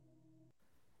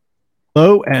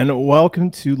Hello and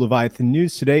welcome to Leviathan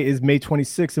News. Today is May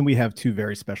 26th, and we have two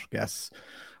very special guests.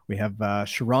 We have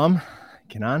Sreeram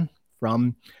Kannan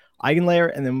from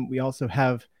Eigenlayer, and then we also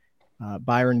have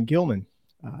Byron Gilliam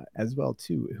as well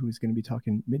too, who's going to be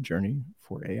talking MidJourney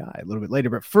for AI a little bit later.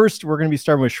 But first, we're going to be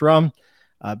starting with Sreeram.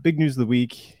 Big news of the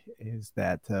week is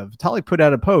that Vitalik put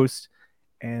out a post,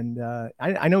 and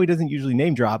I know he doesn't usually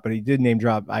name drop, but he did name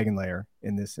drop Eigenlayer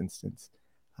in this instance,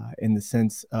 in the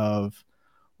sense of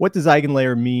what does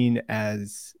Eigenlayer mean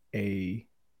as a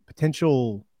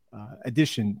potential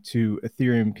addition to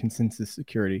Ethereum consensus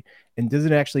security? And does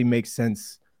it actually make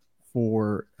sense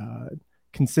for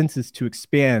consensus to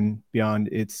expand beyond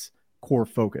its core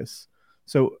focus?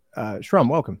 So, Shram,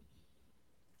 welcome.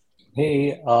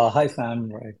 Hey, hi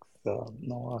Sam, Rex.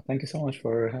 No, thank you so much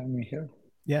for having me here.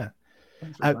 Yeah.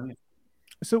 Thanks for Uh, joining.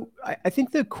 so I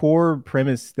think the core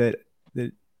premise that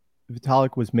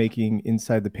Vitalik was making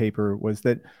inside the paper was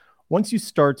that once you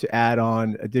start to add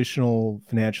on additional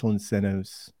financial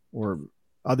incentives or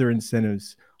other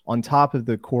incentives on top of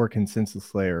the core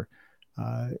consensus layer,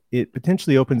 it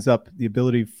potentially opens up the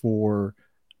ability for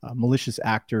malicious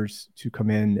actors to come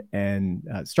in and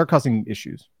start causing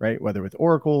issues, right? Whether with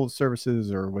Oracle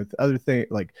services or with other things,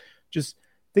 like just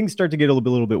things start to get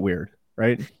little bit weird,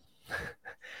 right?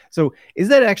 So, is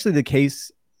that actually the case?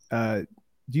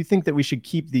 Do you think that we should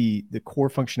keep the core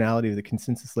functionality of the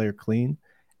consensus layer clean?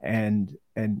 And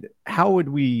how would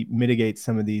we mitigate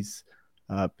some of these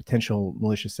potential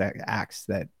malicious acts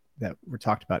that were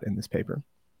talked about in this paper?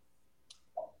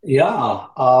 Yeah.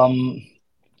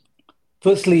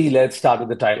 Firstly, let's start with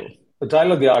the title. The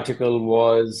title of the article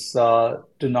was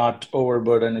 "Do Not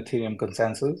Overburden Ethereum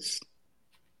Consensus,"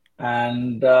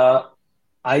 and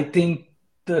I think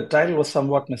the title was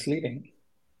somewhat misleading.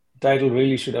 The title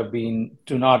really should have been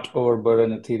 "Do Not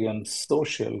Overburden Ethereum's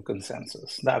Social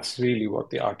Consensus." That's really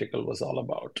what the article was all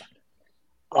about.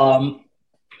 Um,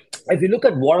 if you look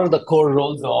at what are the core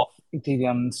roles of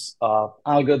Ethereum's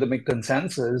algorithmic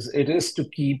consensus, it is to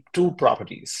keep two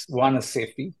properties. One is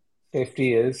safety.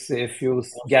 Safety is if you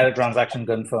get a transaction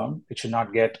confirmed, it should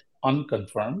not get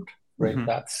unconfirmed, right? Hmm.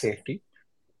 That's safety.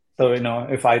 So,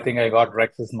 if I think I got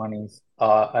Rex's money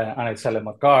and I sell him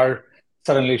a car,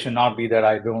 suddenly it should not be that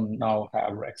I don't now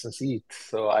have Rex's ETH.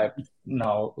 So I've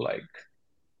now like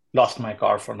lost my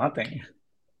car for nothing.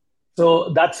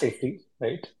 So that's safety,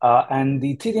 right? And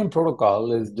the Ethereum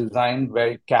protocol is designed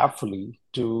very carefully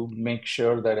to make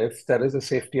sure that if there is a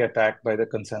safety attack by the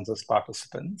consensus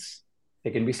participants, they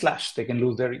can be slashed, they can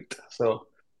lose their ETH. So,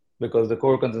 because the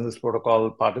core consensus protocol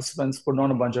participants put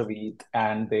on a bunch of ETH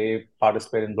and they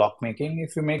participate in block making,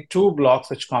 if you make two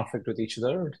blocks which conflict with each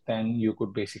other, then you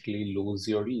could basically lose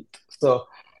your ETH. So,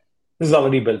 this is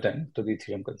already built in to the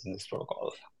Ethereum consensus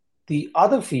protocol. The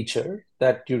other feature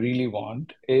that you really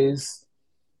want is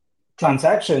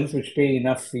transactions which pay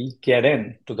enough fee get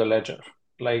in to the ledger.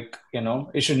 Like,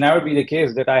 it should never be the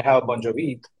case that I have a bunch of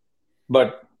ETH,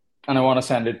 but and I want to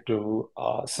send it to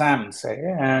Sam, say,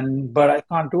 and but I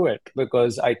can't do it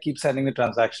because I keep sending the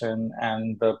transaction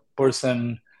and the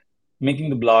person making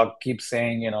the block keeps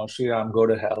saying, Sriram, go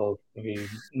to hell.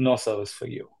 No service for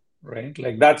you, right?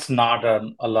 Like that's not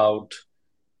an allowed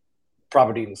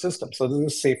property in the system. So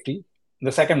this is safety.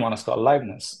 The second one is called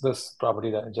liveness. This property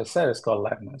that I just said is called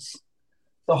liveness.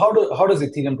 So how does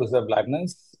Ethereum preserve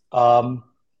liveness?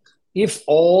 If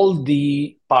all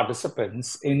the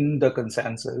participants in the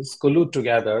consensus collude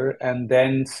together and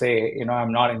then say,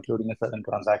 I'm not including a certain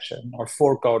transaction or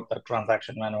fork out that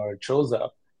transaction whenever it shows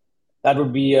up, that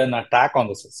would be an attack on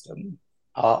the system.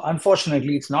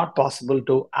 Unfortunately, it's not possible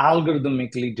to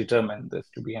algorithmically determine this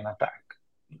to be an attack.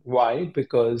 Why?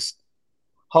 Because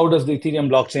how does the Ethereum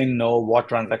blockchain know what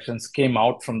transactions came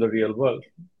out from the real world?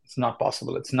 It's not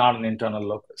possible. It's not an internal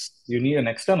locus. You need an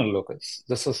external locus,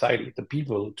 the society, the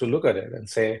people to look at it and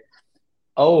say,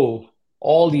 oh,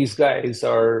 all these guys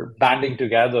are banding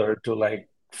together to like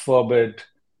forbid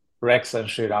Rex and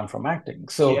Sriram from acting.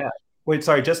 So Yeah. Wait,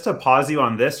 sorry, just to pause you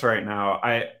on this right now.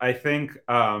 I think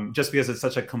just because it's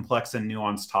such a complex and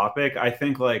nuanced topic, I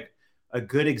think like a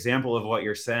good example of what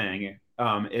you're saying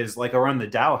is like around the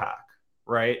DAO hack,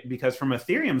 right? Because from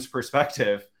Ethereum's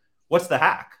perspective, what's the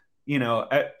hack?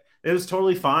 It was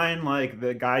totally fine. Like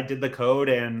the guy did the code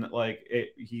and like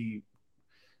we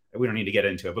don't need to get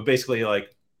into it, but basically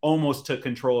like almost took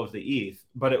control of the ETH,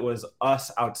 but it was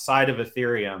us outside of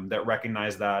Ethereum that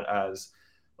recognized that as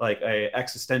like a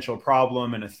existential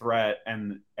problem and a threat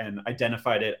and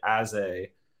identified it as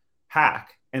a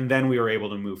hack, and then we were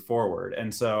able to move forward.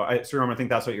 And so Sreeram, I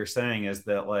think that's what you're saying is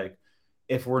that like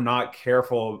if we're not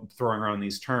careful throwing around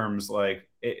these terms, like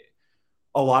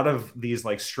a lot of these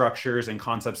like structures and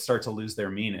concepts start to lose their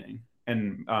meaning.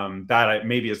 And that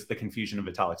maybe is the confusion of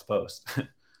Vitalik's post.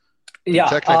 Yeah.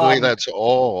 Technically, that's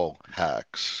all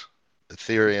hacks.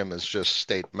 Ethereum is just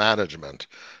state management.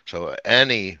 So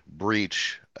any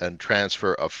breach and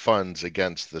transfer of funds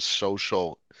against the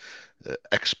social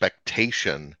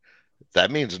expectation,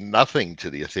 that means nothing to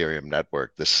the Ethereum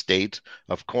network. The state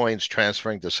of coins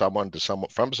transferring from someone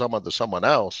to someone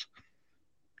else,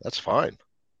 that's fine.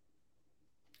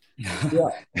 Yeah,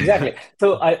 exactly.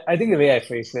 So I think the way I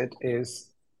phrase it is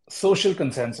social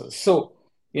consensus. So,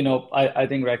 I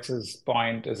think Rex's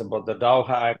point is about the DAO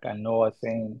hack and Noah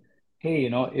saying, hey,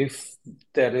 if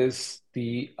there is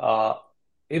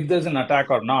if there's an attack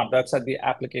or not, that's at the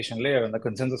application layer, and the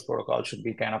consensus protocol should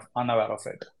be kind of unaware of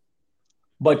it.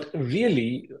 But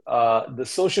really, the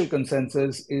social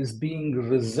consensus is being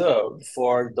reserved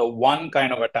for the one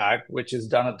kind of attack which is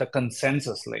done at the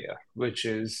consensus layer, which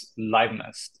is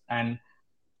liveness. And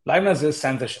liveness is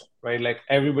censorship, right? Like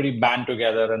everybody band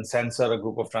together and censor a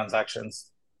group of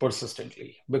transactions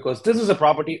persistently, because this is a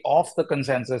property of the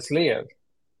consensus layer.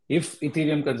 If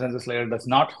Ethereum consensus layer does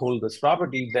not hold this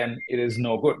property, then it is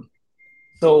no good.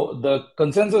 So the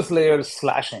consensus layer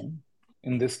slashing,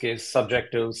 in this case,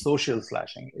 subjective social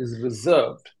slashing, is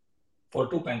reserved for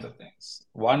two kinds of things.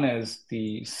 One is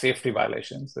the safety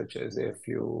violations, which is if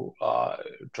you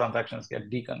transactions get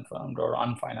deconfirmed or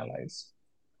unfinalized.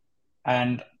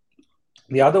 And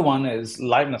the other one is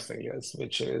liveness failures,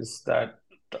 which is that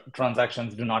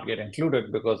transactions do not get included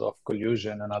because of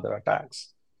collusion and other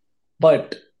attacks.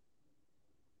 But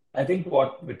I think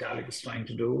what Vitalik is trying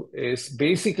to do is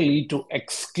basically to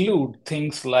exclude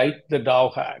things like the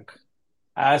DAO hack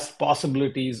as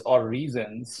possibilities or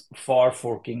reasons for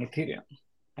forking Ethereum.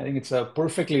 I think it's a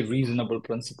perfectly reasonable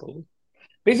principle.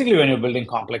 Basically, when you're building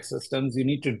complex systems, you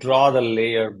need to draw the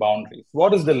layer boundaries.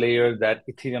 What is the layer that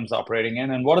Ethereum's operating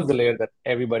in, and what is the layer that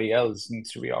everybody else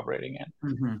needs to be operating in?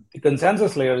 Mm-hmm. The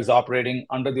consensus layer is operating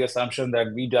under the assumption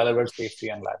that we deliver safety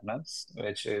and liveness,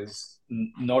 which is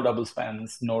no double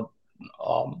spends, no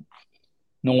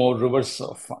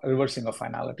reversing of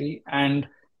finality, and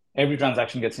every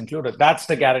transaction gets included. That's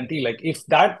the guarantee. Like if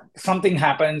that something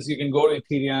happens, you can go to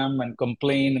Ethereum and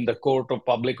complain in the court of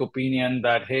public opinion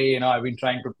that, hey, I've been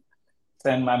trying to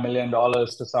send my $1 million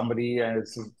to somebody and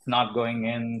it's not going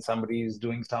in, somebody's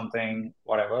doing something,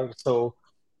 whatever. So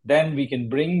then we can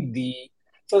bring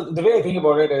so the way I think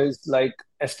about it is like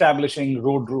establishing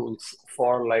road rules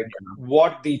for like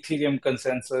what the Ethereum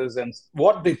consensus and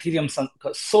what the Ethereum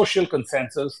social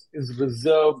consensus is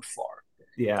reserved for.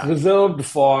 Yeah. It's reserved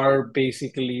for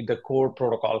basically the core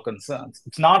protocol concerns.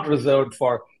 It's not reserved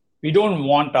for, we don't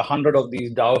want 100 of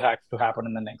these DAO hacks to happen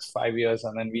in the next 5 years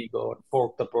and then we go and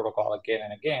fork the protocol again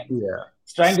and again. Yeah.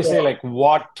 It's trying to say like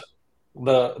what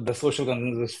the social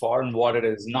consensus is for and what it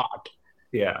is not.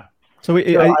 Yeah. So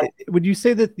would you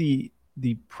say that the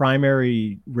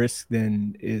primary risk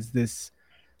then is this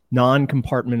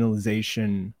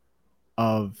non-compartmentalization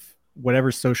of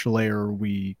whatever social layer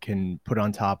we can put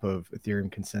on top of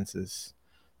Ethereum consensus?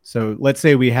 So let's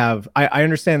say we have, I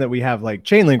understand that we have like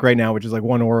Chainlink right now, which is like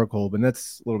one oracle, but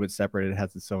that's a little bit separate. It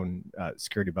has its own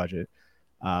security budget.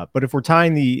 But if we're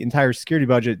tying the entire security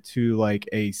budget to like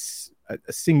a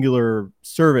singular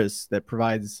service that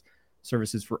provides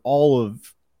services for all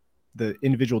of the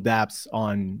individual dApps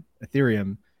on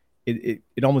Ethereum, it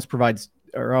almost provides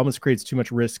or almost creates too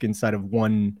much risk inside of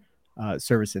one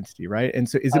service entity, right? And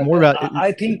so is it more about...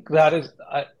 I think that is...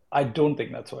 I don't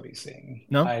think that's what he's saying.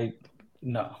 No?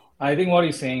 No. I think what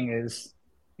he's saying is,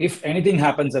 if anything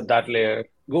happens at that layer,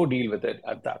 go deal with it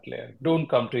at that layer. Don't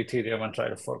come to Ethereum and try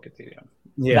to fork Ethereum.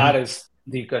 Yeah. That is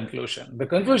the conclusion. The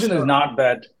conclusion is not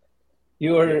that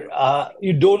you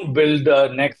don't build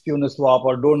a next Uniswap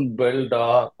or don't build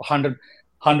a $100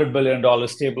 billion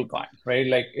stablecoin, right?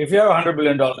 Like if you have a $100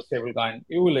 billion stablecoin,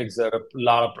 you will exert a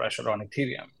lot of pressure on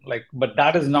Ethereum. But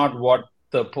that is not what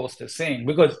the post is saying,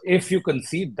 because if you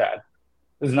concede that,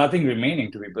 there's nothing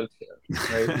remaining to be built here,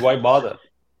 right? Why bother?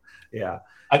 Yeah.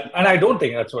 And I don't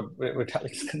think that's what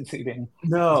Vitalik's conceding.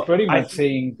 No. It's pretty much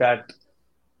saying that.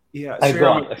 Yeah.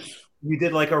 You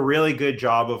did like a really good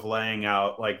job of laying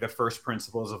out like the first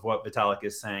principles of what Vitalik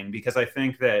is saying, because I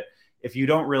think that if you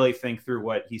don't really think through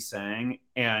what he's saying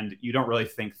and you don't really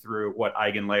think through what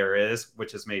Eigenlayer is,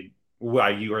 which has made why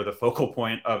you are the focal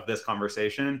point of this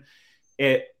conversation,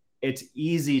 it's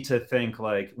easy to think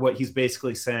like what he's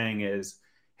basically saying is,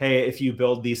 hey, if you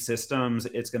build these systems,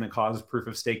 it's going to cause proof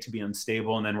of stake to be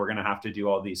unstable, and then we're going to have to do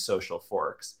all these social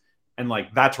forks. And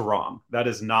like, that's wrong. That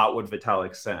is not what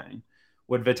Vitalik's saying.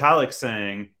 What Vitalik's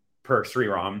saying, per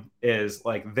Sreeram, is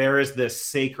like there is this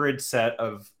sacred set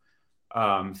of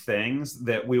things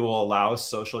that we will allow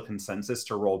social consensus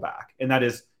to roll back. And that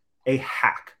is a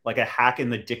hack, like a hack in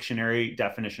the dictionary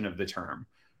definition of the term,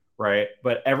 right?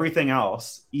 But everything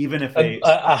else, even if a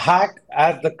hack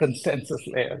at the consensus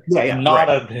layer, not right.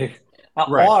 at the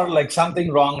Right. or like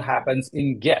something wrong happens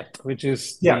in get, which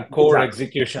is the core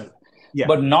execution.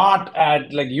 But not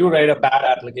at like you write a bad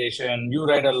application, you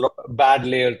write a bad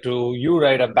layer 2, you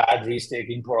write a bad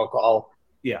restaking protocol.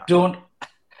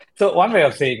 So one way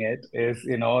of saying it is,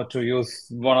 to use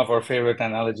one of our favorite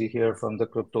analogy here from the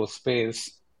crypto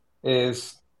space,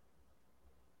 is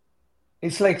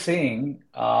it's like saying,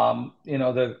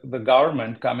 the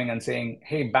government coming and saying,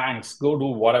 hey, banks, go do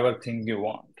whatever thing you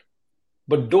want,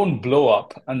 but don't blow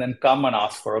up and then come and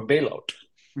ask for a bailout.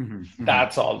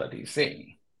 That's all that he's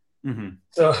saying.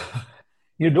 So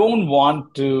you don't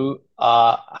want to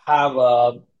have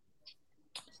a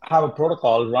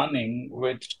protocol running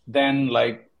which then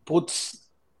like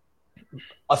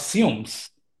assumes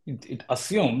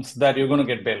that you're going to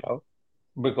get bailed out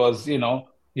because you're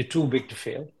too big to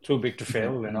fail.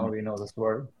 We know this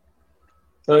word.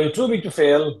 So you're too big to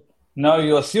fail. Now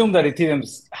you assume that Ethereum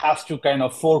has to kind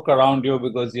of fork around you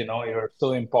because you're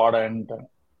so important.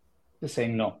 Just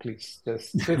saying no, please.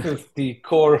 This is the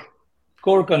core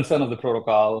concern of the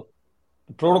protocol.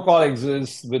 The protocol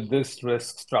exists with this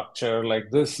risk structure,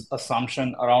 like this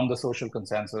assumption around the social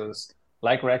consensus.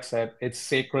 Like Rex said, it's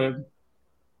sacred,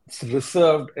 it's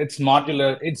reserved, it's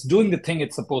modular, it's doing the thing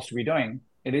it's supposed to be doing.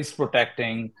 It is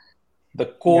protecting the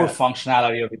core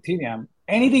functionality of Ethereum.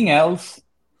 Anything else,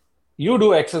 you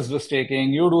do excess risk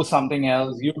taking, you do something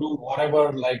else, you do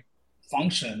whatever like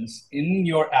functions in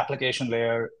your application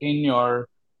layer, in your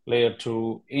layer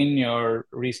 2, in your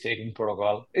restaking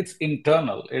protocol. It's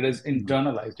internal. It is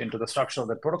internalized into the structure of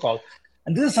the protocol.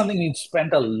 And this is something we've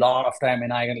spent a lot of time in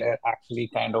Eigenlayer actually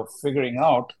kind of figuring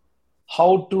out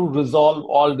how to resolve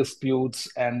all disputes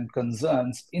and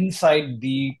concerns inside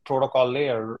the protocol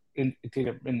layer in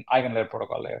Ethereum, in Eigenlayer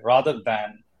protocol layer, rather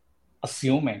than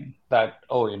assuming that,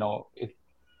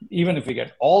 even if we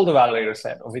get all the validator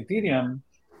set of Ethereum,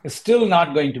 it's still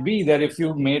not going to be that if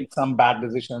you made some bad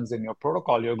decisions in your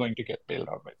protocol, you're going to get bailed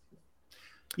out by it.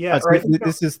 Yeah, right.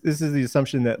 This is the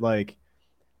assumption that like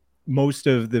most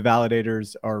of the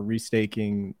validators are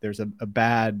restaking. There's a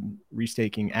bad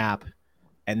restaking app,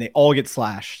 and they all get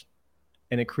slashed,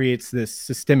 and it creates this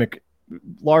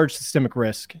large systemic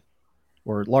risk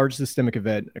or large systemic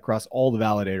event across all the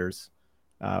validators,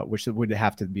 which would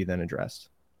have to be then addressed.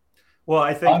 Well,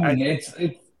 I think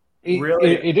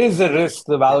it is a risk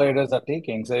the validators are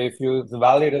taking. So if the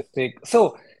validators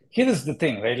so here is the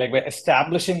thing, right? Like we're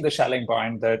establishing the shelling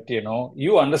point that,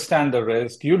 you understand the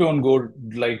risk. You don't go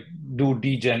like do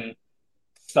degen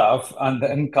stuff and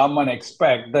then come and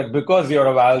expect that because you're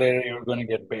a validator, you're going to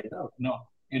get bailed out. No,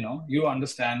 you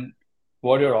understand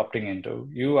what you're opting into.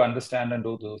 You understand and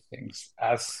do those things.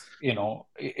 As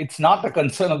it's not the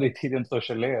concern of the Ethereum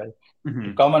social layer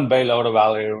to come and bail out a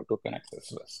validator who took an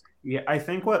excess risk. Yeah, I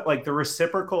think the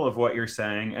reciprocal of what you're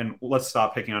saying, and let's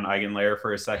stop picking on Eigenlayer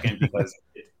for a second because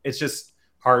it's just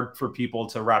hard for people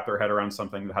to wrap their head around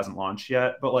something that hasn't launched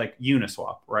yet. But like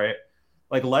Uniswap, right?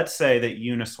 Like let's say that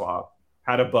Uniswap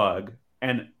had a bug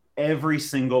and every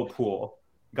single pool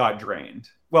got drained.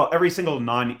 Well, every single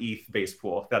non-ETH based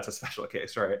pool, that's a special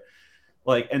case, right?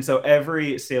 Like, and so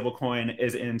every stablecoin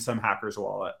is in some hacker's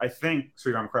wallet. I think,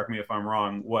 Sreeram, correct me if I'm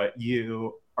wrong, what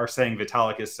you are saying,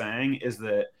 Vitalik is saying, is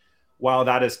that while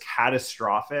that is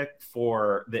catastrophic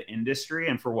for the industry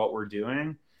and for what we're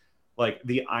doing, like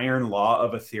the iron law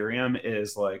of Ethereum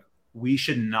is like, we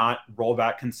should not roll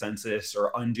back consensus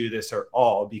or undo this at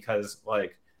all because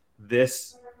like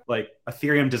this, like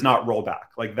Ethereum does not roll back.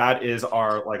 Like that is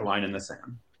our like line in the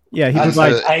sand. Yeah,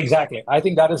 exactly. I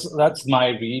think that's my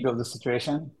read of the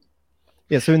situation.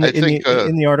 Yeah, so in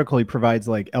the article, he provides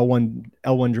like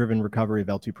L1 driven recovery of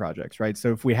L2 projects, right?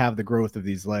 So if we have the growth of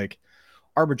these like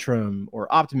Arbitrum or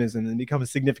Optimism and become a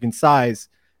significant size,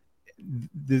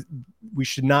 we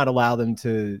should not allow them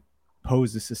to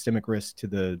pose a systemic risk to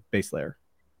the base layer.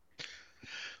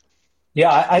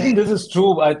 Yeah, I think this is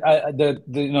true.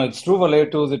 It's true for layer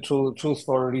 2, it's true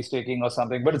for restaking or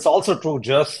something, but it's also true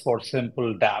just for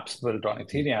simple dApps built on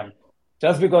Ethereum.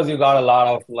 Just because you got a lot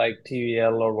of like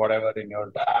TVL or whatever in your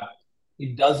dApp,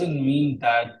 it doesn't mean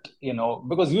that,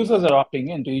 because users are opting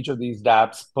into each of these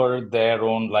dApps per their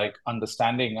own like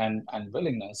understanding and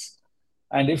willingness.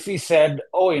 And if we said,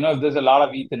 if there's a lot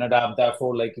of ETH in a dApp,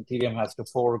 therefore like Ethereum has to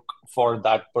fork for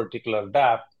that particular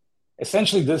dApp,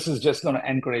 essentially this is just going to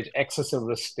encourage excessive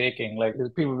risk taking. Like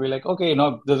people will be like, okay,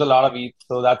 there's a lot of ETH,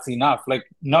 so that's enough. Like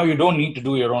now you don't need to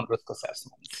do your own risk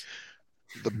assessments.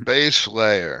 The base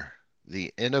layer,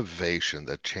 the innovation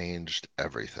that changed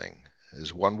everything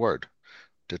is one word: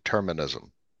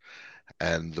 determinism.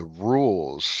 And the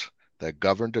rules that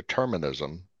govern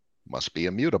determinism must be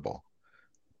immutable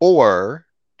or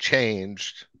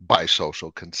changed by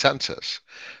social consensus.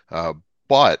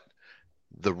 But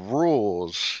the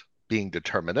rules, being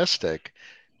deterministic,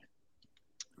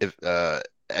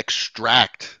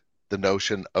 extract the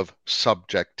notion of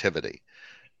subjectivity.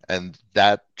 And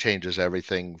that changes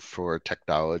everything for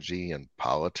technology and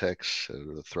politics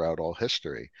throughout all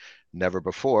history. Never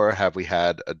before have we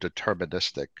had a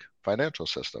deterministic financial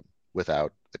system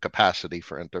without the capacity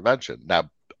for intervention.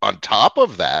 Now, on top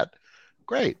of that,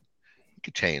 great. You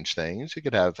could change things. You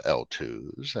could have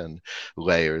L2s and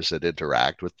layers that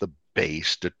interact with the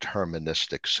base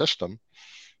deterministic system.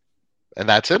 And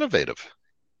that's innovative.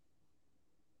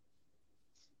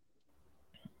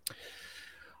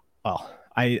 Well,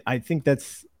 I think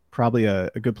that's probably a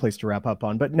good place to wrap up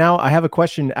on. But now I have a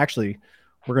question. Actually,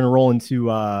 we're going to roll into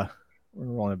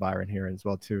Byron here as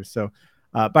well too. So,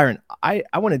 Byron, I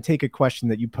want to take a question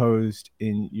that you posed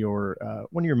in your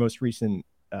one of your most recent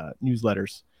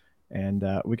newsletters, and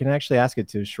we can actually ask it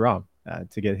to Sreeram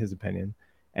to get his opinion.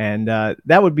 And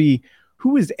that would be,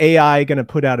 who is AI going to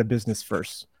put out of business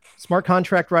first? Smart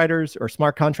contract writers or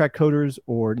smart contract coders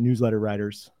or newsletter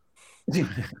writers?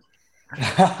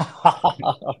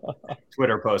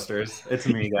 Twitter posters. It's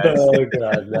me, guys. Oh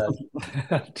God,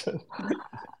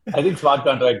 I think smart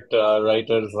contract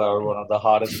writers are one of the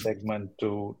hardest segment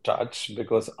to touch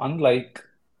because unlike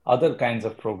other kinds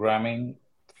of programming,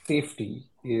 safety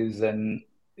is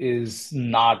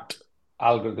not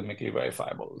algorithmically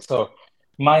verifiable. So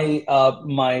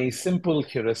my simple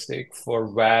heuristic for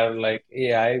where like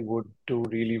AI would do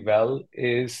really well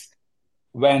is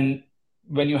when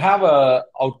you have a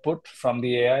output from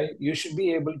the AI, you should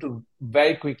be able to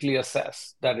very quickly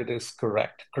assess that it is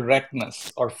correct.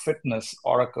 Correctness or fitness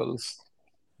oracles.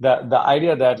 The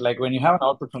idea that like when you have an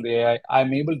output from the AI,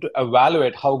 I'm able to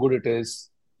evaluate how good it is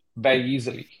very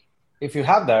easily. If you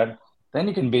have that, then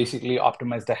you can basically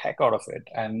optimize the heck out of it.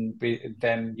 And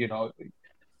then,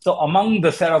 so among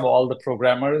the set of all the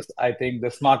programmers, I think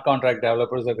the smart contract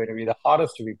developers are going to be the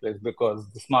hardest to replace because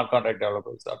the smart contract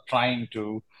developers are trying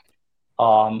to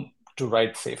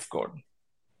write safe code.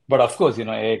 But of course,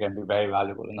 AI can be very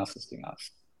valuable in assisting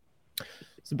us.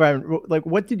 So, Byron, like,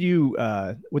 what did you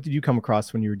come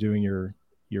across when you were doing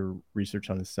your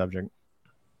research on this subject?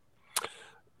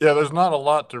 Yeah, there's not a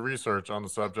lot to research on the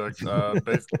subject.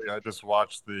 Basically, I just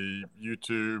watched the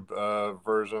YouTube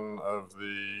version of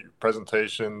the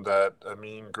presentation that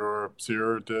Amin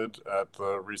Gurseer did at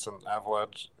the recent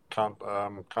Avalanche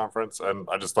conference, and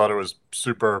I just thought it was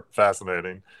super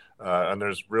fascinating. And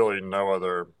there's really no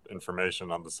other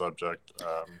information on the subject.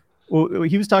 Well,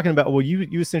 he was talking about,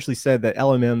 you essentially said that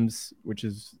LMMs, which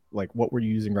is like what we're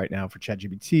using right now for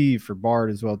ChatGPT, for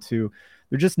Bard as well too,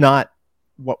 they're just not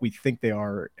what we think they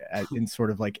are in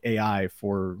sort of like AI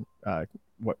for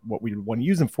what we want to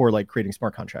use them for, like creating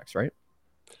smart contracts, right?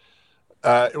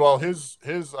 Well, his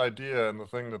idea and the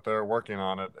thing that they're working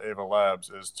on at Ava Labs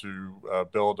is to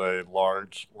build a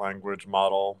large language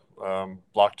model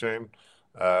blockchain.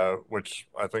 Which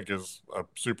I think is a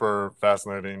super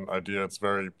fascinating idea. It's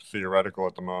very theoretical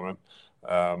at the moment,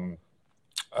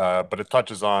 but it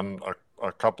touches on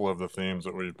a couple of the themes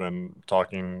that we've been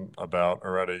talking about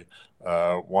already.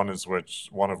 One of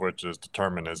which is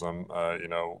determinism.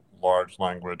 Large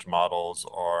language models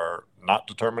are not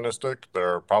deterministic;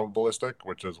 they're probabilistic,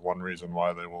 which is one reason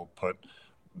why they will put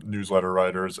newsletter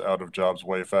writers out of jobs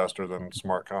way faster than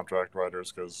smart contract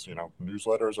writers, because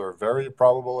newsletters are very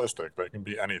probabilistic. They can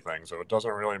be anything, so it doesn't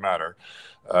really matter.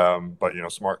 But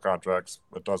smart contracts,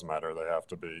 it does matter. They have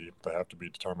to be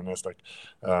deterministic.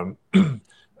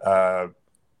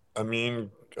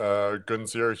 Amin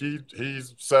Gurseer, he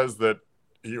says that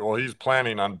he's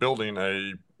planning on building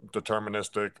a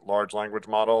deterministic large language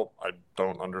model. I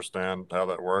don't understand how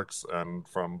that works, and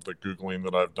from the Googling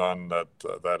that I've done,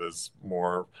 that is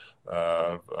more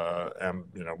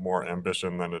more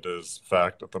ambition than it is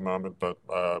fact at the moment, but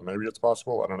maybe it's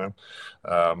possible. I don't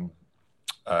know.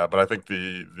 But I think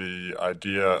the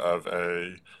idea of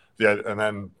and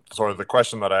then sort of the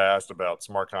question that I asked about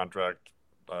smart contract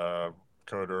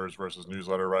coders versus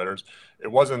newsletter writers,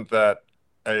 it wasn't that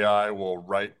AI will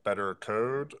write better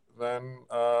code than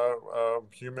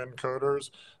human coders.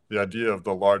 The idea of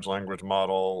the large language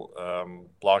model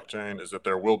blockchain is that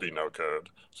there will be no code,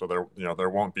 so there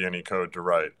won't be any code to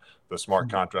write. The smart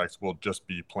contracts will just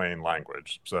be plain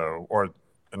language. So, or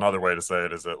another way to say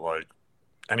it is that like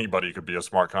anybody could be a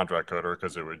smart contract coder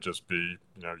because it would just be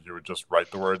you would just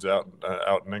write the words out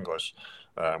in English.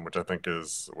 which I think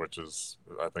is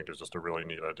just a really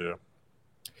neat idea.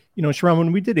 You know, Sreeram,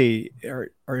 when we did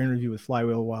our interview with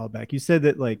Flywheel a while back, you said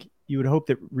that like you would hope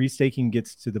that restaking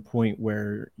gets to the point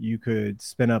where you could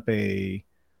spin up a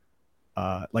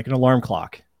like an alarm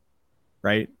clock,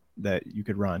 right? That you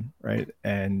could run, right?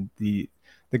 And the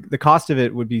cost of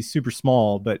it would be super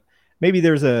small, but maybe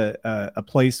there's a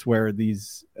place where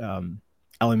these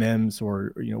LMMs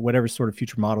or you know whatever sort of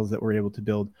future models that we're able to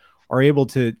build are able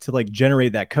to like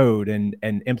generate that code and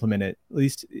implement it at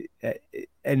least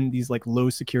in these like low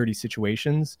security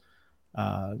situations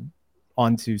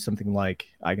onto something like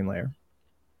Eigenlayer.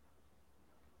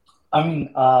 I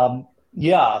mean,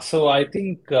 yeah. So I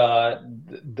think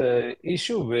the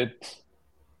issue with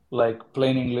like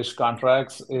plain English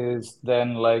contracts is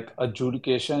then like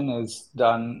adjudication is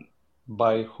done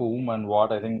by whom and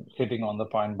what. I think hitting on the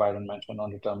point Byron mentioned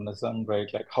on determinism, right?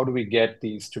 Like how do we get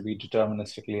these to be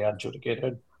deterministically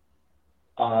adjudicated?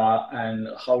 And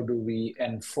how do we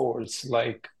enforce,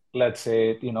 like, let's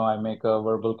say, you know, I make a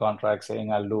verbal contract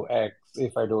saying I'll do X.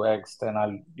 If I do X, then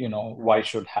I'll, you know, Y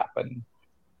should happen.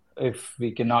 If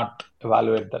we cannot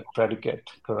evaluate that predicate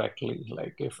correctly,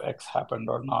 like if X happened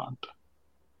or not,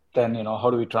 then, you know, how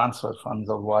do we transfer funds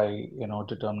of Y, you know,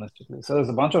 deterministically? So there's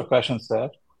a bunch of questions there.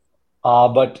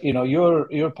 But, you know,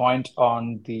 your point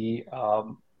on the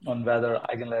on whether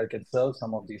Eigenlayer can serve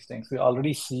some of these things, we're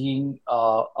already seeing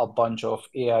a bunch of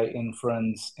AI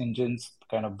inference engines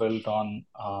kind of built on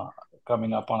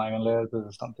coming up on Eigenlayer. This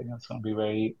is something that's going to be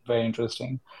very, very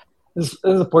interesting. This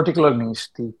is a particular niche.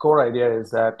 The core idea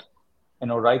is that, you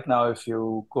know, right now, if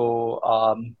you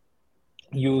go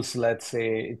use, let's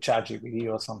say,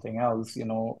 ChatGPT or something else, you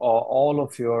know, all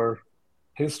of your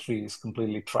history is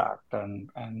completely tracked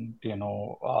and you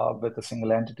know, with a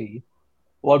single entity.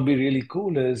 What'd be really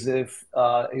cool is if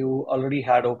you already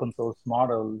had open source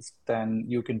models, then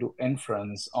you can do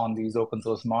inference on these open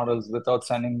source models without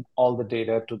sending all the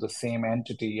data to the same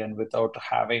entity and without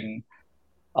having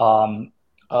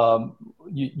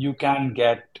you can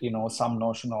get, you know, some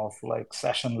notion of like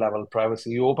session level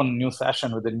privacy. You open a new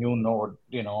session with a new node,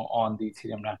 you know, on the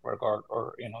Ethereum network,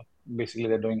 or you know, basically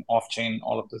they're doing off-chain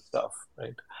all of this stuff,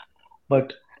 right?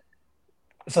 But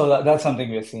so that's something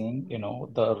we're seeing, you know,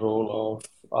 the role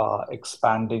of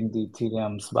expanding the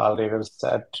Ethereum's validator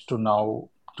set to now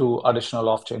to additional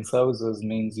off-chain services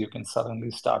means you can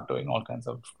suddenly start doing all kinds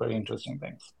of very interesting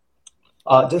things.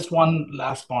 Just one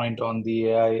last point on the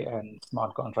AI and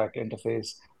smart contract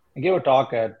interface. I gave a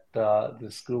talk at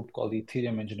this group called the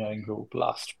Ethereum Engineering Group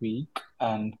last week,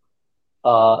 and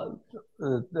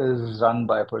it is run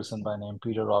by a person by name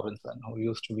Peter Robinson, who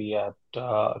used to be at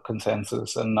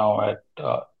Consensus and now at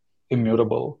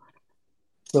Immutable.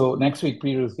 So next week,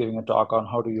 Peter is giving a talk on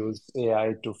how to use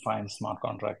AI to find smart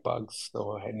contract bugs.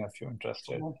 So any of you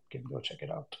interested can go check it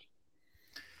out.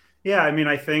 Yeah, I mean,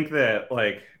 I think that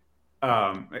like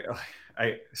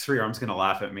Sreeram's gonna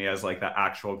laugh at me as like the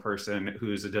actual person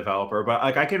who's a developer, but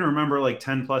like I can remember like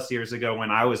 10 plus years ago when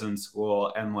I was in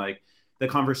school, and like the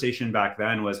conversation back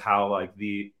then was how like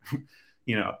the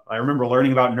you know, I remember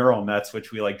learning about neural nets,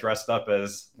 which we like dressed up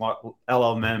as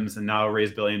LLMs and now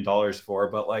raise $1 billion for,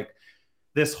 but like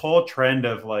this whole trend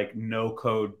of like no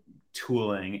code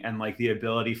tooling and like the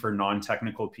ability for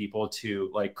non-technical people to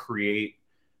like create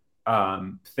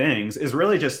things is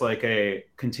really just like a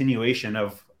continuation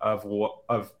of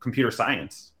computer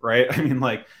science, right? I mean,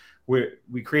 like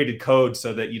we created code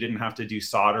so that you didn't have to do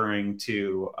soldering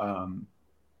to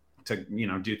you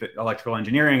know, do the electrical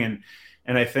engineering,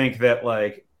 and I think that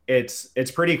like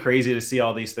it's pretty crazy to see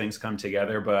all these things come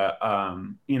together. But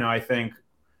you know, I think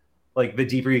like the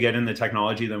deeper you get in the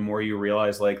technology, the more you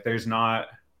realize like there's not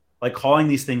like calling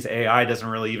these things AI doesn't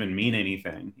really even mean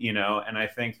anything, you know. And I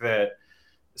think that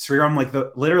Sreeram, like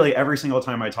literally every single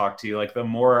time I talk to you, like the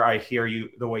more I hear you,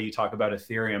 the way you talk about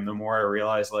Ethereum, the more I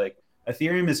realize like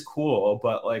Ethereum is cool,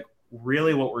 but like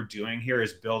really what we're doing here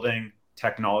is building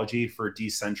technology for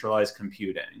decentralized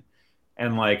computing.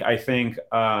 And like I think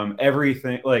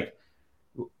everything like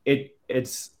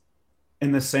it's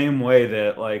in the same way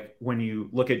that like when you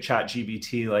look at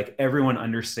ChatGPT, like everyone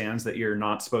understands that you're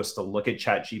not supposed to look at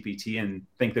ChatGPT and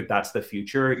think that that's the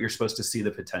future. You're supposed to see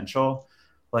the potential.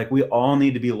 Like we all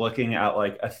need to be looking at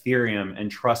like Ethereum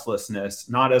and trustlessness,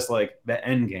 not as like the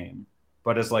end game,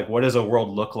 but as like, what does a world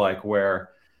look like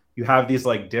where you have these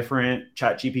like different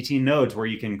ChatGPT nodes where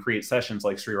you can create sessions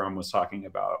like Sreeram was talking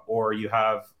about, or you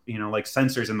have, you know, like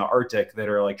sensors in the Arctic that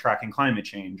are like tracking climate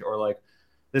change, or like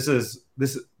this is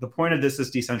the point of this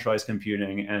is decentralized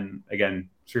computing. And again,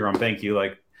 Sreeram, thank you.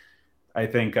 Like, I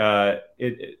think at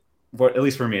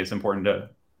least for me, it's important to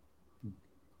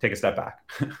take a step back.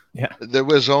 Yeah. There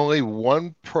was only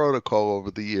one protocol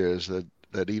over the years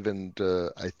that even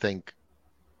I think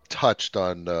touched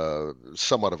on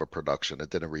somewhat of a production. It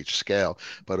didn't reach scale,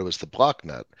 but it was the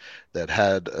BlockNet that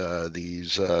had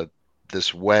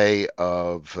this way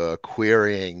of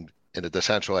querying in a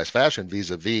decentralized fashion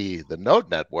vis-a-vis the node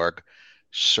network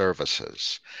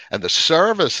services. And the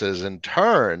services in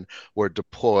turn were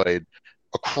deployed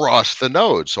across the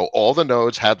nodes. So all the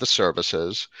nodes had the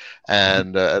services,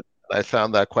 and I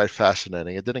found that quite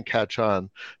fascinating. It didn't catch on,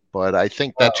 but I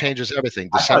think that changes everything.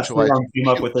 I thought Decentralized Sreeram came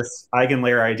up with this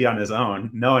Eigenlayer idea on his own.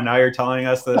 No, and now you're telling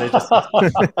us that it just.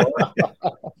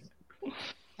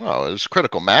 Well, it's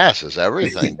critical mass is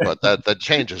everything, but that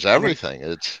changes everything.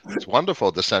 It's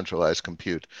wonderful, decentralized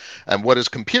compute. And what is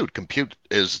compute? Compute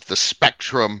is the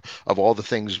spectrum of all the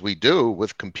things we do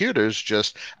with computers,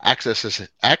 just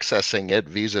accessing it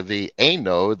vis-a-vis a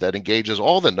node that engages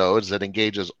all the nodes, that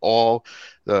engages all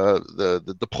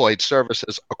the deployed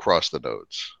services across the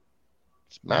nodes.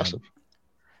 It's massive.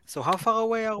 So how far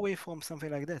away are we from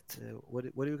something like that? What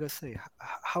do you guys say?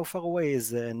 How far away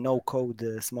is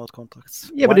no-code smart contracts?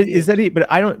 Yeah, but is that?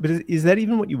 But I don't. But is that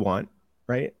even what you want?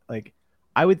 Right? Like,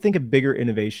 I would think a bigger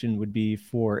innovation would be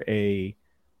for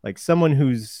someone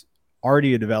who's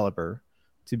already a developer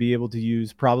to be able to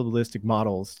use probabilistic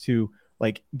models to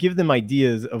give them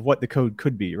ideas of what the code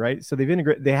could be. Right? So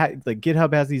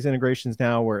GitHub has these integrations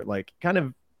now where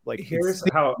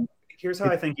Here's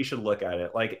how I think you should look at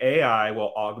it. Like, AI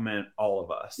will augment all of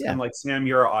us. Yeah. And like, Sam,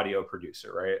 you're an audio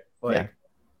producer, right? Like,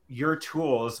 your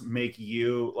tools make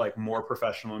you more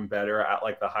professional and better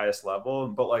at the highest level.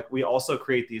 But we also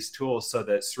create these tools so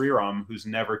that Sreeram, who's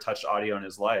never touched audio in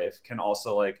his life, can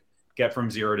also get from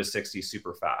 0 to 60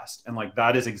 super fast. And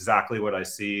that is exactly what I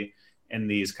see in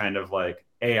these kind of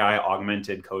AI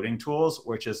augmented coding tools,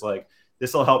 which is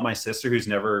this will help my sister who's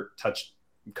never touched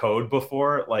code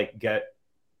before, get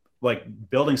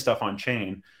building stuff on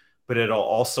chain, but it'll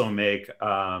also make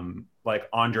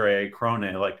Andre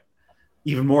Krone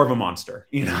even more of a monster,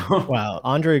 you know? Wow.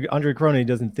 Andre Krone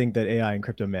doesn't think that AI and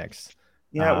crypto mix.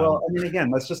 Yeah, well, I mean, again,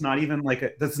 that's just not even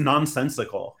that's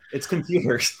nonsensical. It's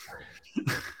computers.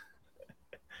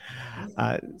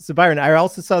 So Byron, I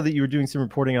also saw that you were doing some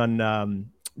reporting on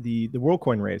the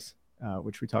WorldCoin race,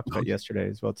 which we talked about yesterday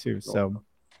as well too. So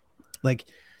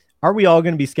are we all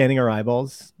going to be scanning our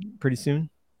eyeballs pretty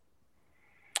soon?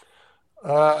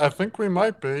 I think we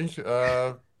might be,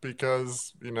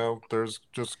 because there's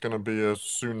just going to be a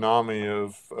tsunami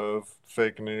of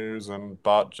fake news and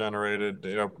bot generated.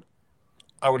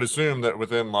 I would assume that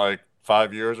within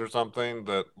 5 years or something,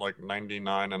 that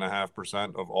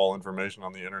 99.5% of all information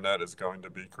on the internet is going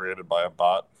to be created by a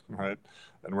bot, right?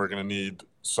 And we're going to need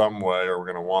some way, or we're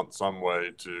going to want some way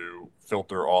to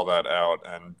filter all that out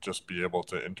and just be able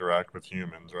to interact with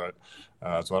humans, right?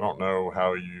 So I don't know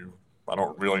I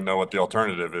don't really know what the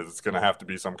alternative is. It's going to have to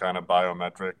be some kind of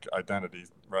biometric identity,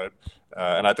 right?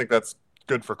 And I think that's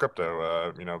good for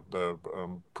crypto. The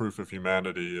proof of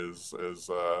humanity is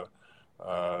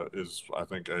I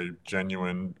think a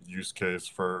genuine use case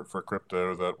for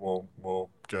crypto that will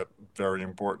get very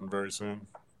important very soon.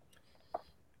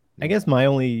 I guess my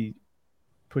only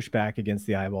pushback against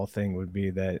the eyeball thing would be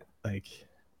that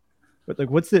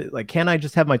what's it can I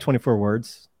just have my 24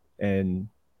 words and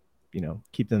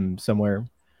keep them somewhere,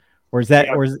 or is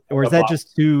that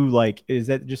just too is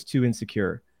that just too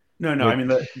insecure? No. I mean,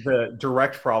 the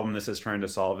direct problem this is trying to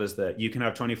solve is that you can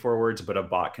have 24 words, but a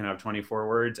bot can have 24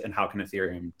 words, and how can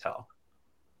Ethereum tell?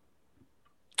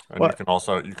 And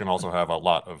you can also have a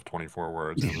lot of 24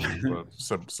 words in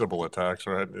Sybil attacks,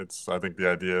 right? I think the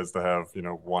idea is to have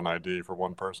one ID for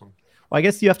one person. Well, I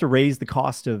guess you have to raise the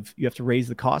cost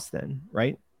then,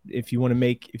 right? If you want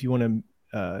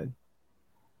to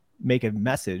make a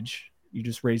message, you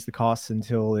just raise the costs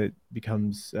until it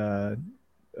becomes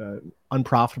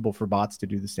unprofitable for bots to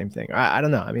do the same thing. I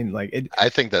don't know. I mean, I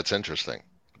think that's interesting.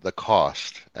 The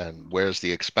cost and where's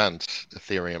the expense?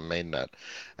 Ethereum mainnet.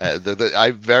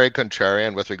 I'm very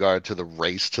contrarian with regard to the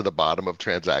race to the bottom of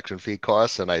transaction fee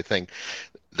costs, and I think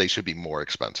they should be more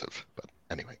expensive. But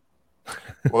anyway.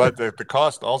 Well, the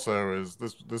cost also is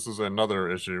this is another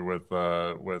issue with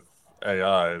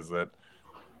AI, is that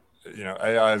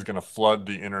AI is going to flood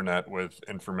the internet with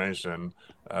information,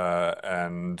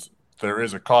 and there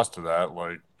is a cost to that.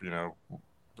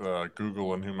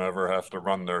 Google and whomever have to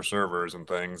run their servers and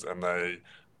things, and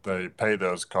they pay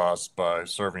those costs by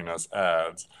serving us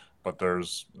ads. But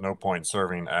there's no point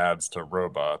serving ads to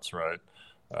robots, right?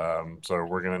 So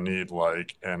we're going to need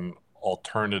an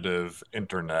alternative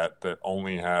internet that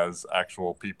only has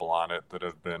actual people on it that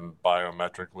have been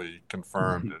biometrically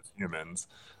confirmed as humans.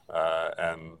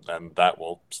 and that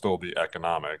will still be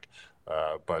economic.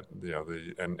 But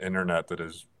an internet that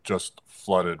is just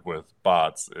flooded with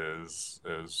bots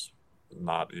is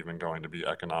not even going to be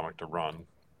economic to run.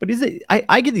 But is it?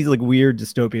 I get these like weird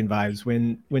dystopian vibes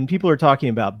when people are talking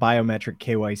about biometric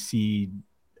KYC,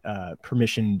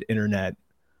 permissioned internet,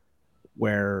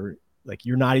 where like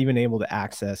you're not even able to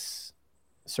access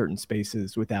certain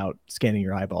spaces without scanning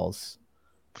your eyeballs,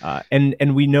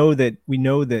 and we know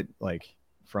that like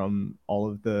from all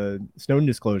of the Snowden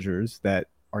disclosures that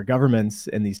our governments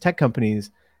and these tech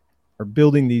companies are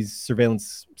building these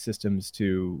surveillance systems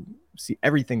to see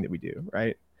everything that we do,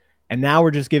 right? And now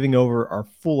we're just giving over our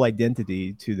full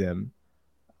identity to them.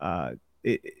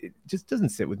 It just doesn't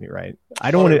sit with me, right?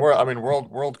 I don't want to. I mean,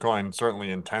 WorldCoin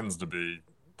certainly intends to be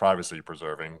privacy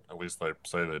preserving. At least they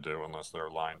say they do, unless they're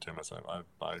lying to me. So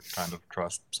I kind of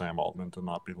trust Sam Altman to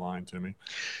not be lying to me.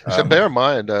 So bear in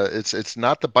mind, it's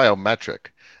not the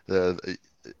biometric.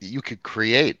 You could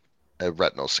create a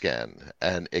retinal scan,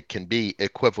 and it can be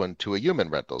equivalent to a human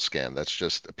retinal scan. That's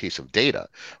just a piece of data.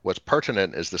 What's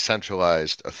pertinent is the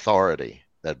centralized authority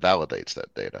that validates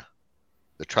that data,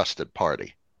 the trusted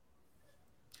party.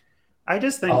 I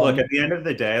just think, look, at the end of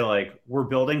the day, like, we're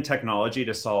building technology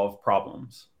to solve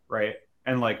problems, right?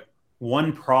 And like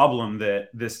one problem that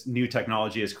this new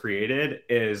technology has created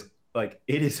is like,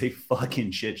 it is a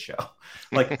fucking shit show.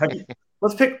 Like,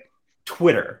 let's pick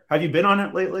Twitter. Have you been on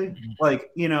it lately?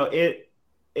 Like,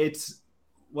 it's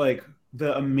like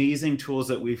the amazing tools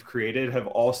that we've created have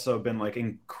also been like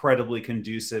incredibly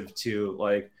conducive to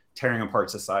like tearing apart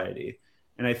society.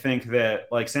 And I think that,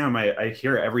 like, Sam, I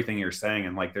hear everything you're saying,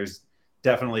 and like there's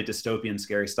definitely dystopian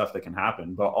scary stuff that can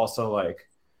happen, but also like,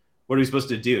 what are we supposed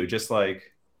to do? Just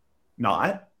like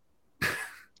not?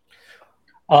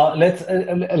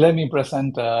 Let me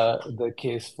present the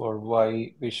case for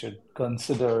why we should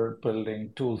consider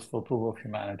building tools for proof of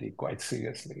humanity quite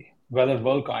seriously. Whether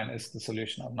WorldCoin is the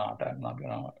solution or not, I'm not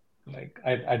gonna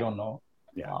I don't know.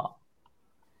 Yeah.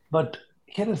 But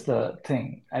here is the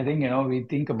thing. I think we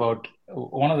think about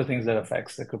one of the things that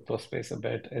affects the crypto space a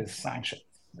bit is sanctions.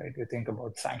 Right? We think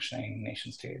about sanctioning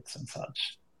nation states and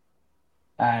such,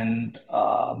 and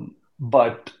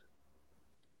but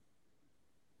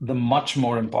the much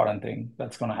more important thing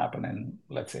that's going to happen in,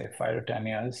 let's say, 5 or 10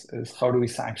 years is how do we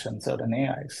sanction certain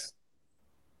AIs?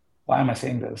 Why am I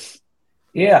saying this?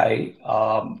 AI,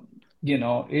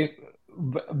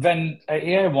 when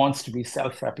AI wants to be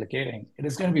self-replicating, it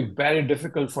is going to be very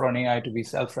difficult for an AI to be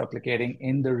self-replicating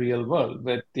in the real world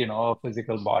with, a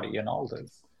physical body and all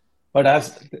this. But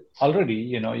as already,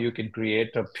 you can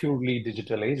create a purely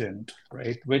digital agent,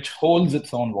 right, which holds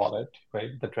its own wallet,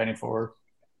 right, the 24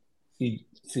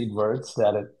 seed words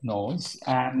that it knows,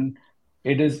 and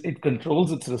it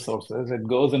controls its resources. It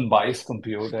goes and buys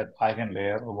compute at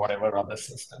Eigenlayer or whatever other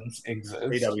systems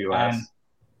exist.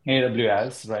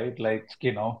 AWS, right? Like,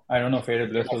 I don't know if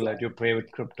AWS will let you pay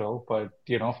with crypto, but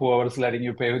whoever's letting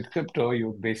you pay with crypto,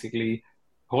 you basically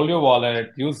hold your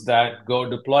wallet, use that, go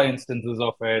deploy instances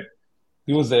of it,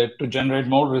 use it to generate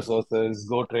more resources,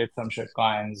 go trade some shit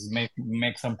coins,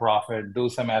 make some profit, do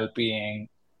some LPing.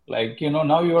 Like,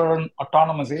 now you're an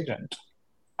autonomous agent.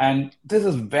 And this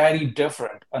is very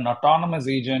different. An autonomous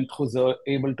agent who's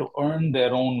able to earn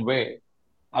their own way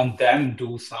and then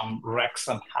do wreck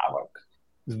some havoc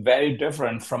is very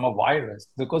different from a virus,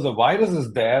 because a virus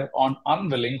is there on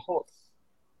unwilling hosts.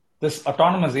 This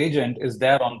autonomous agent is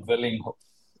there on willing hosts,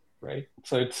 right?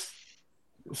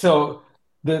 So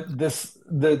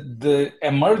the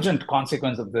emergent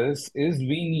consequence of this is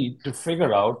we need to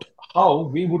figure out how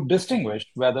we would distinguish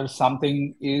whether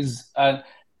something is an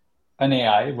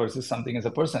AI versus something is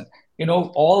a person. We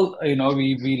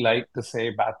like to say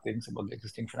bad things about the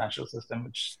existing financial system,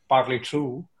 which is partly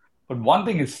true. But one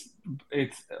thing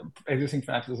existing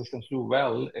financial systems do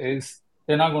well is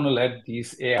they're not going to let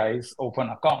these AIs open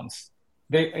accounts.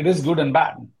 It is good and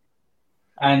bad.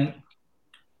 And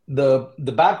the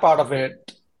bad part of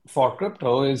it for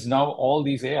crypto is now all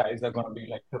these AIs are going to be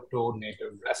like crypto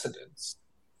native residents.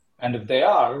 And if they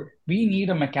are, we need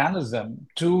a mechanism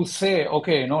to say,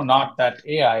 okay, not that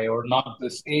AI or not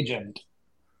this agent.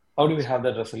 How do we have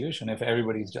that resolution if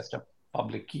everybody is just a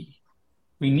public key?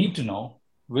 We need to know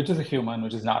which is a human,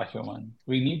 which is not a human.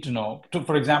 We need to know,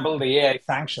 for example, the AI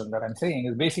sanction that I'm saying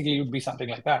is basically would be something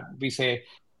like that. We say,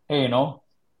 hey,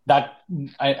 that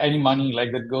any money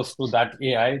like that goes through that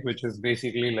AI, which is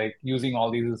basically like using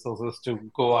all these resources to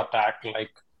go attack like,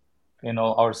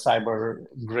 our cyber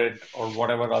grid or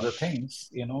whatever other things,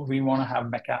 we want to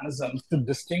have mechanisms to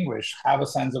distinguish, have a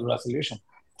sense of resolution.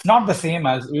 It's not the same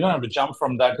as, we don't have to jump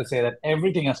from that to say that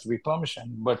everything has to be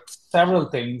permission, but several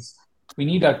things We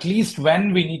need, at least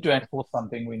when we need to enforce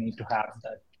something, we need to have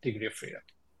that degree of freedom.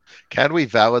 Can we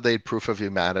validate proof of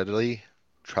humanity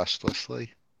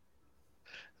trustlessly?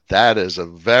 That is a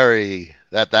very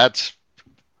that's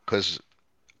because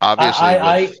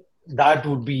obviously that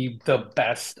would be the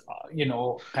best,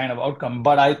 kind of outcome.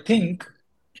 But I think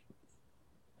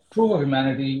proof of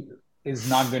humanity is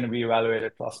not going to be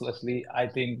evaluated trustlessly. I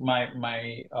think my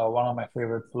one of my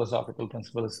favorite philosophical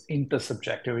principles is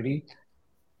intersubjectivity.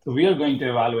 So we are going to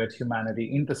evaluate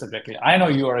humanity intersubjectively. I know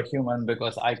you are a human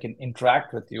because I can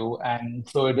interact with you. And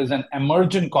so it is an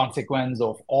emergent consequence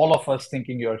of all of us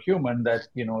thinking you're human that,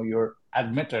 you're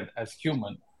admitted as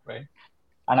human, right?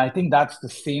 And I think that's the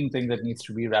same thing that needs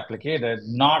to be replicated,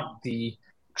 not the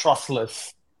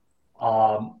trustless,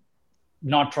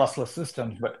 not trustless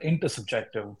systems, but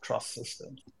intersubjective trust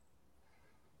systems.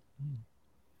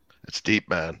 It's deep,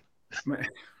 man.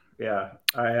 Yeah,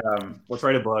 let's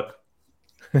write a book.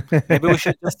 Maybe we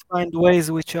should just find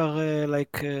ways which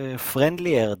are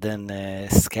friendlier than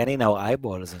scanning our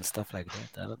eyeballs and stuff like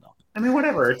that. I don't know. I mean,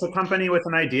 whatever. It's a company with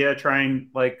an idea trying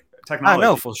technology. I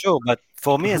know for sure, but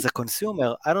for me as a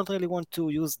consumer, I don't really want to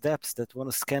use dApps that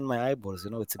want to scan my eyeballs.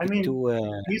 It's a bit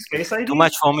use Face ID? too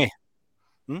much for me.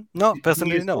 No,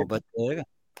 personally no, but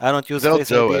I don't use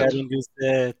Face ID. I don't use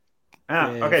the.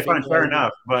 Okay, fine, fair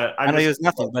enough. But I don't use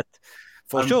nothing. But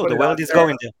for sure, the world is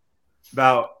going there.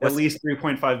 About at least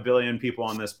 3.5 billion people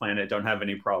on this planet don't have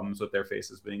any problems with their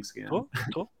faces being scanned.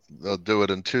 True. They'll do it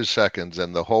in 2 seconds,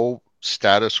 and the whole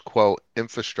status quo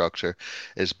infrastructure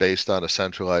is based on a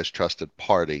centralized trusted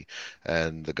party,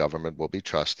 and the government will be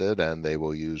trusted, and they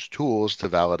will use tools to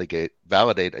validate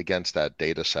against that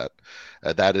data set.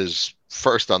 That is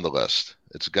first on the list.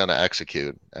 It's going to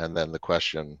execute, and then the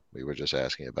question we were just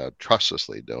asking about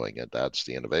trustlessly doing it, that's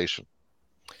the innovation.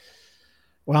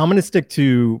 Well, I'm going to stick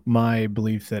to my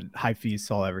belief that high fees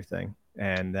solve everything,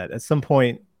 and that at some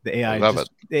point the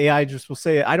AI just will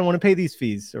say, "I don't want to pay these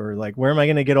fees," or like, "Where am I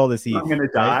going to get all this ETH?" I'm going to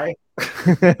die.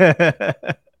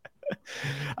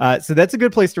 So that's a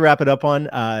good place to wrap it up on.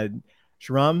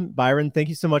 Sreeram, Byron, thank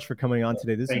you so much for coming on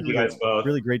today. This is a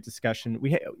really great discussion.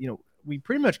 We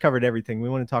pretty much covered everything. We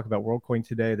want to talk about WorldCoin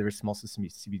today. There was also some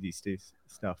CBD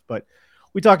stuff, but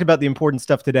we talked about the important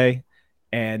stuff today,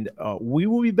 and we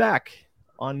will be back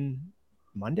on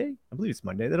Monday. I believe it's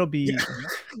Monday. That'll be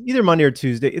either Monday or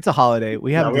Tuesday. It's a holiday.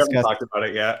 We haven't talked about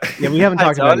it yet. Yeah, we haven't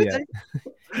talked about it yet.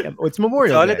 Yeah, it's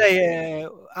Memorial Day.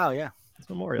 It's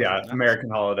Memorial. Yeah, Day.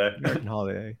 American holiday. American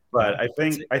holiday. But I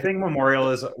think Memorial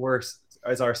is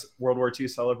our World War II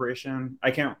celebration.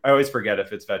 I always forget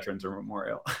if it's Veterans or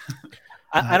Memorial.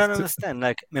 I don't understand.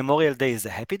 Like Memorial Day is a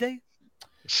happy day?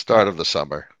 Start of the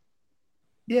summer.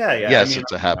 Yeah. Yes,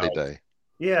 it's a happy day.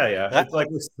 Yeah. It's like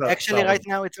actually right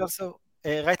now it's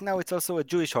also a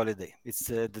Jewish holiday. It's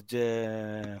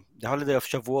the holiday of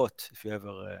Shavuot. If you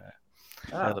ever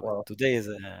heard about it. Today is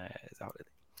a holiday.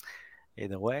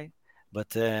 Either way,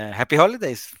 but happy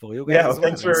holidays for you guys. Yeah,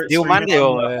 thanks for see you Monday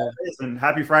and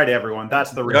happy Friday, everyone.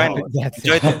 That's the real.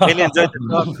 Really enjoyed the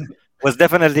talk. Was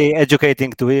definitely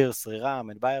educating to hear Sreeram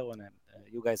and Byron and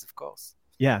you guys, of course.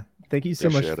 Yeah, thank you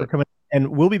so much for coming. And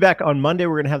we'll be back on Monday.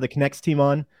 We're going to have the Connects team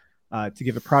on to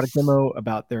give a product demo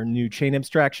about their new chain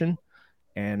abstraction.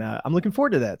 And I'm looking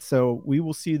forward to that. So we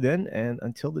will see you then. And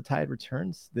until the tide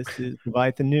returns, this is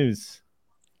Leviathan News.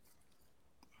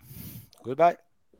 Goodbye.